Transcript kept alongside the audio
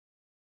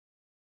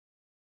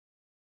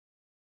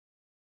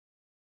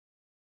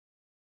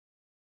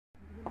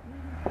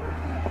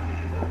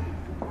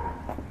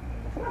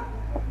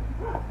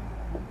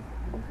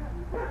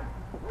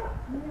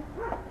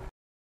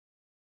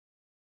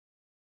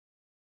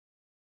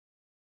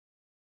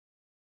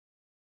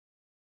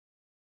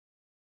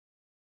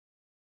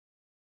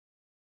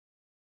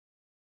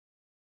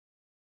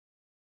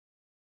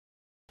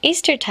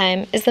Easter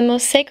time is the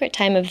most sacred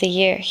time of the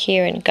year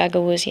here in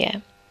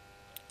Gagauzia.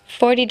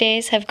 40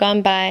 days have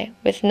gone by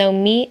with no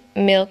meat,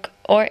 milk,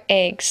 or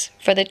eggs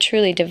for the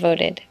truly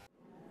devoted.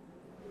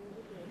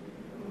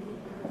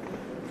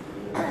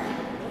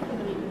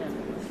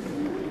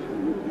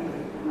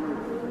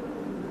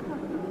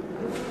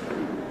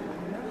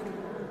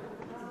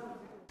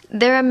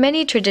 There are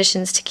many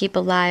traditions to keep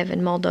alive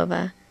in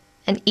Moldova,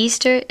 and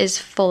Easter is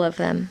full of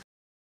them.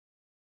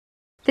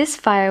 This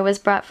fire was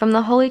brought from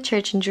the Holy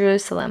Church in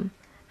Jerusalem,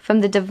 from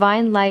the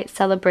Divine Light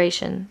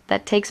celebration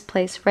that takes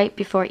place right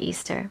before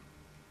Easter.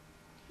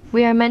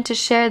 We are meant to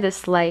share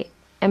this light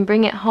and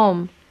bring it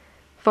home,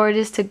 for it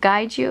is to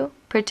guide you,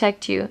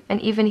 protect you, and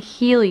even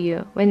heal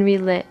you when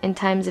relit in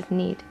times of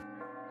need.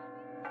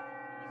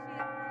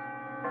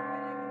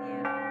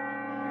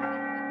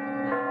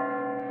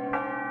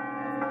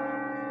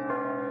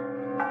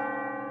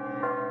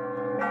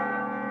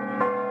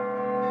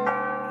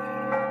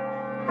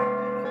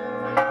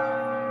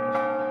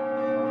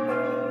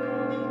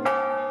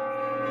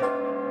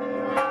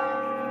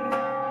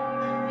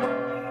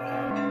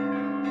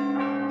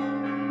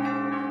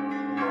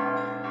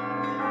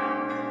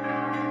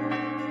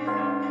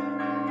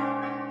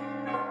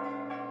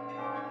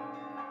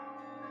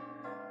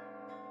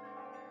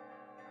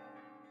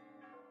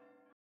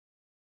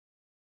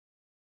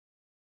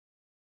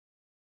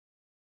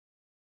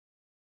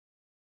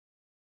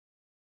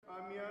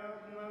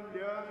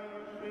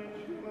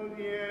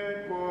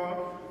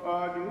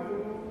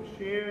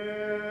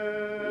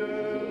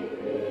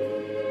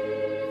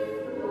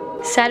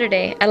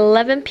 Saturday at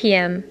 11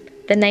 p.m.,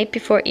 the night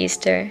before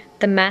Easter,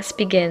 the Mass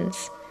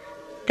begins.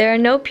 There are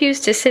no pews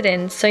to sit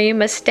in, so you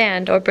must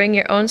stand or bring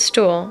your own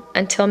stool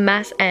until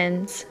Mass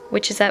ends,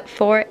 which is at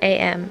 4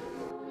 a.m.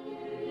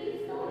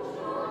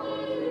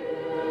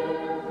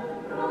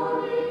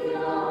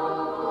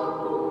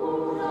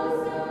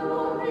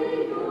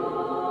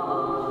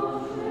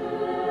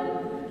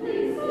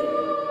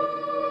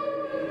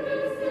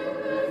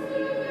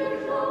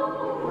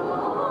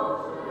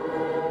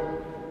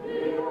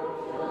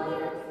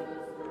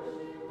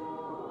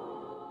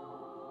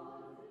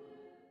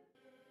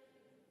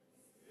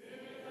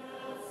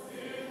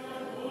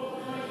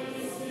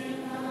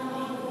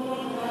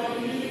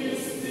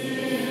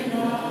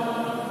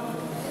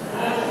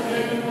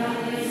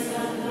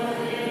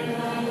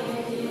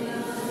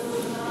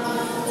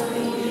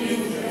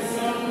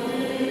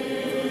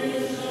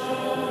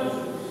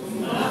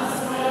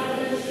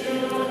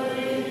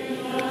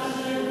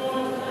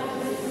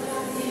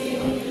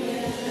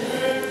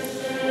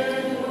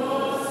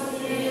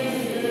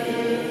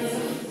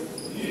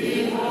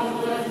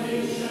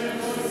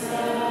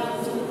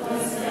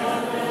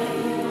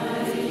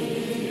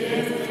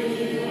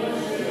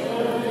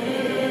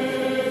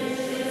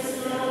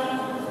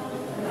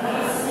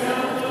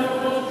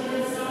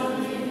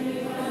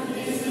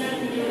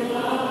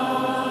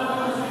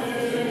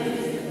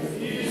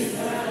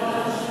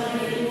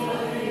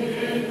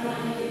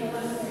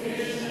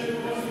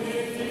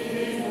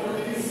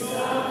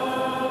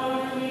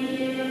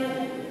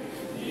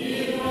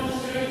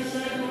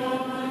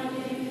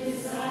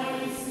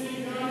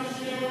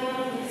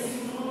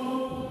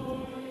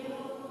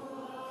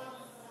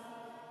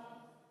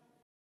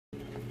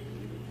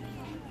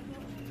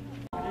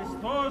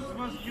 Христос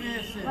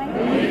воскресе!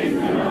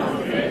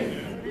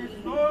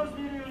 Христос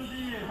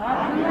миродие!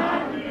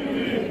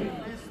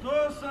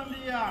 Христос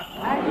андиак!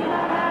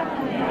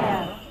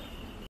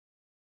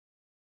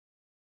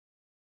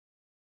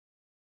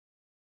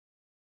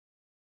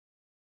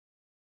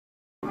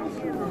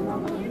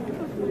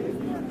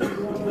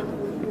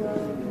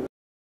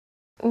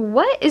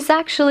 What is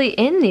actually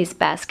in these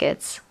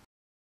baskets?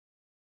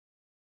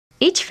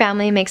 Each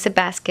family makes a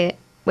basket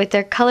with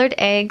their colored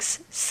eggs,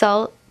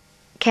 salt,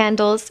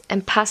 candles,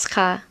 and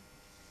pascha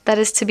that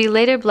is to be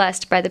later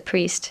blessed by the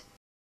priest.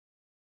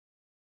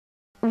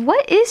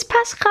 What is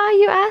pascha,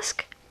 you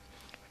ask?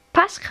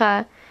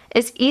 Pascha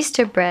is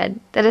Easter bread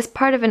that is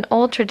part of an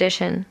old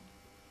tradition.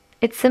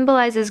 It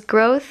symbolizes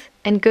growth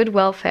and good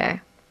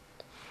welfare.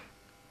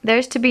 There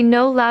is to be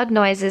no loud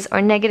noises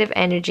or negative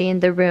energy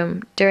in the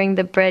room during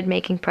the bread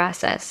making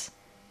process,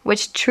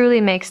 which truly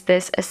makes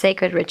this a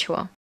sacred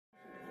ritual.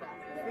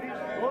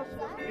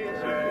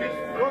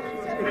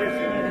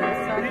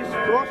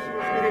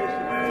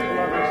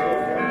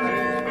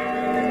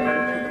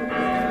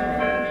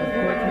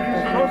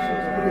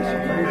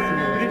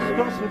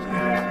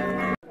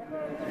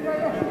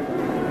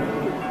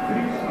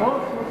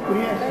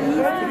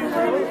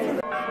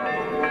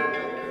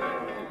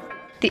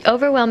 The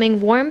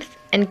overwhelming warmth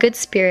and good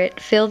spirit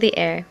fill the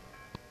air.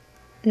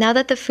 Now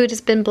that the food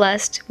has been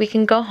blessed, we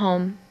can go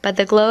home by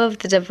the glow of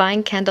the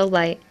divine candle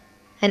light,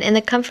 and in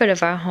the comfort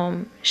of our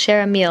home,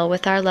 share a meal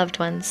with our loved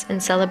ones in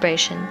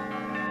celebration.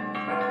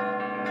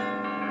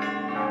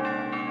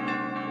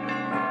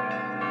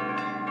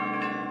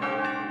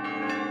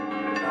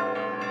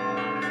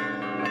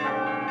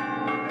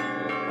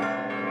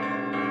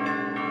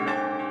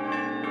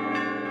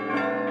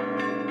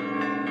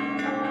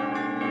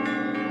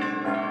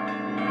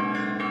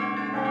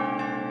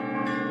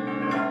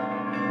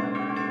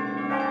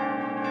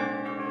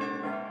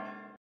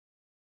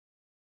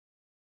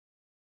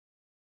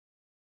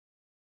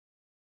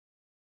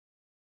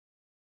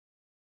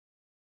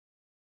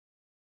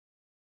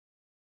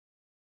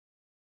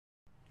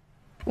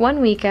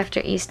 1 week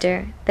after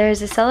Easter, there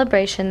is a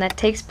celebration that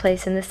takes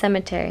place in the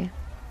cemetery.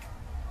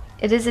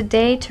 It is a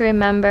day to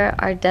remember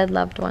our dead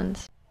loved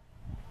ones.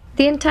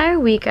 The entire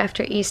week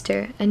after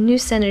Easter, a new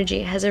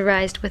synergy has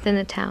arisen within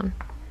the town.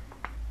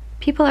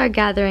 People are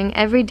gathering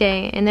every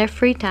day in their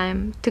free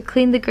time to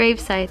clean the grave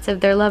sites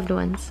of their loved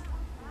ones.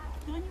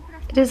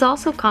 It is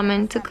also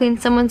common to clean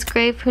someone's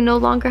grave who no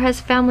longer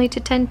has family to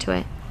tend to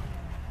it.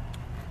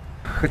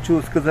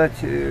 Хочу сказать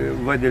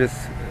в адрес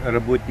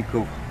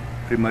работников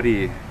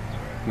примарии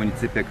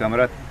муниципия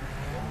Comrat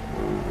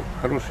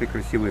хорошие,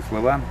 красивые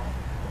слова,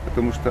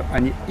 потому что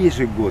они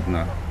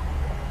ежегодно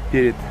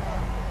перед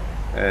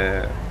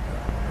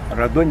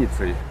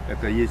Радоницей,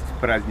 это есть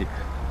праздник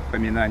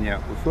поминания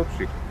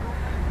усопших,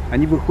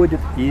 они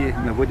выходят и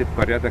наводят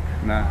порядок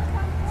на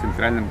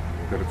центральном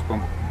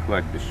городском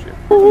кладбище.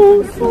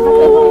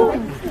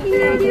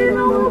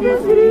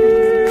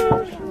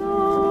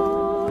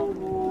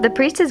 The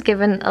priest is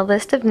given a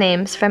list of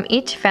names from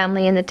each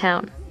family in the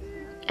town,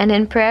 and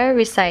in prayer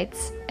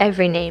recites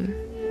every name.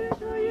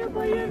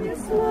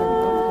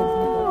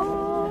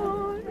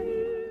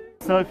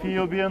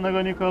 Софию,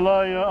 Бедного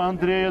Николая,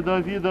 Андрея,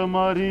 Давида,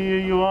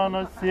 Марии,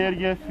 Иоанна,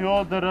 Сергия,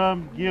 Федора,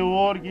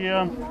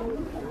 Георгия.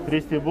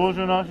 Христе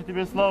Боже наш,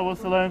 Тебе славу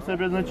ссылаемся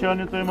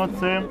безначальным Твоим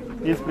Отцем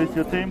и с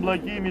Пресвятым,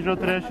 благим и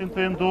жотрящим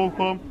Твоим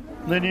Духом,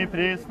 ныне и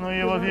пресно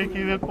и во веки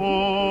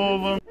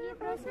веков.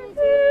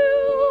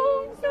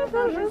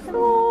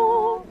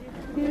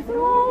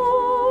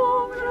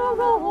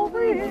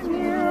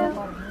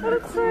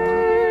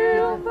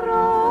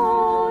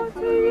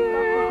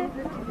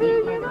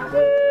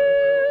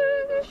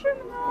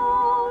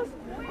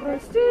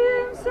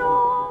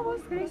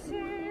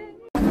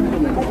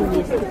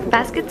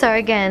 Baskets are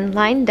again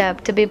lined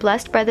up to be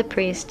blessed by the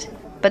priest,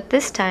 but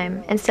this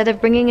time, instead of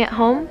bringing it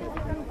home,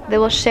 they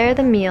will share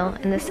the meal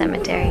in the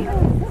cemetery.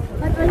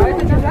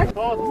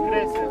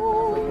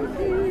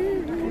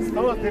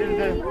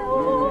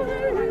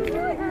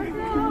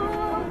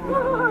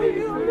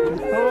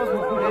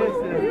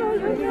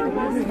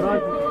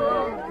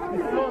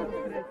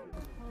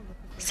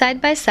 Side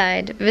by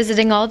side,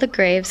 visiting all the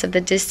graves of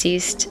the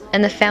deceased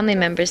and the family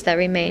members that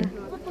remain.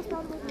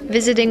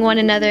 Visiting one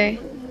another,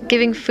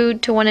 giving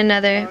food to one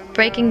another,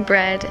 breaking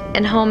bread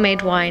and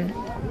homemade wine.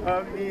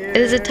 It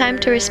is a time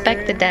to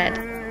respect the dead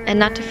and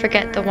not to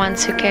forget the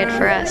ones who cared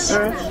for us.